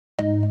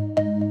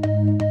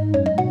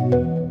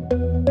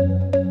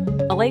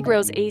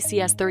Allegro's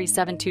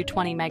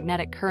ACS37220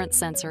 magnetic current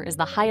sensor is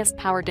the highest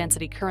power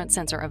density current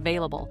sensor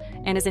available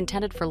and is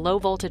intended for low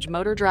voltage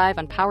motor drive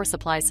and power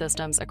supply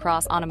systems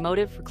across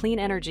automotive, clean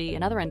energy,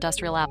 and other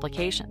industrial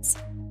applications.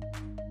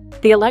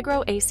 The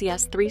Allegro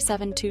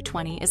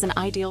ACS37220 is an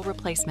ideal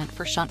replacement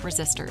for shunt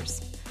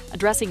resistors,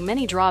 addressing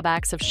many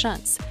drawbacks of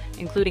shunts,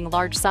 including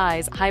large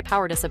size, high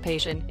power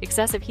dissipation,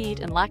 excessive heat,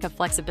 and lack of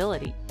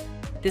flexibility.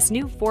 This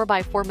new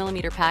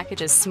 4x4mm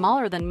package is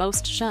smaller than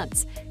most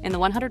shunts, and the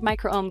 100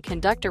 microohm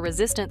conductor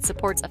resistance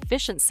supports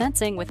efficient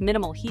sensing with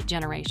minimal heat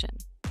generation.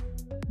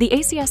 The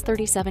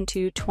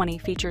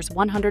ACS37220 features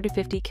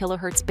 150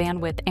 kHz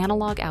bandwidth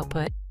analog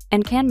output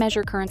and can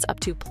measure currents up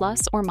to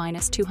plus or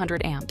minus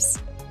 200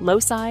 amps. Low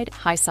side,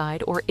 high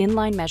side, or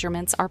inline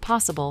measurements are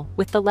possible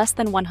with the less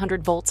than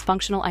 100 volts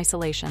functional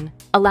isolation,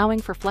 allowing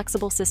for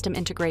flexible system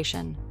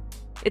integration.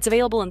 It's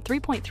available in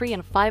 3.3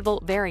 and 5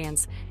 volt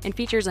variants and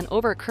features an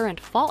overcurrent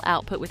fault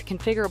output with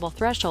configurable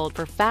threshold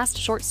for fast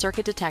short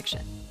circuit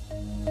detection.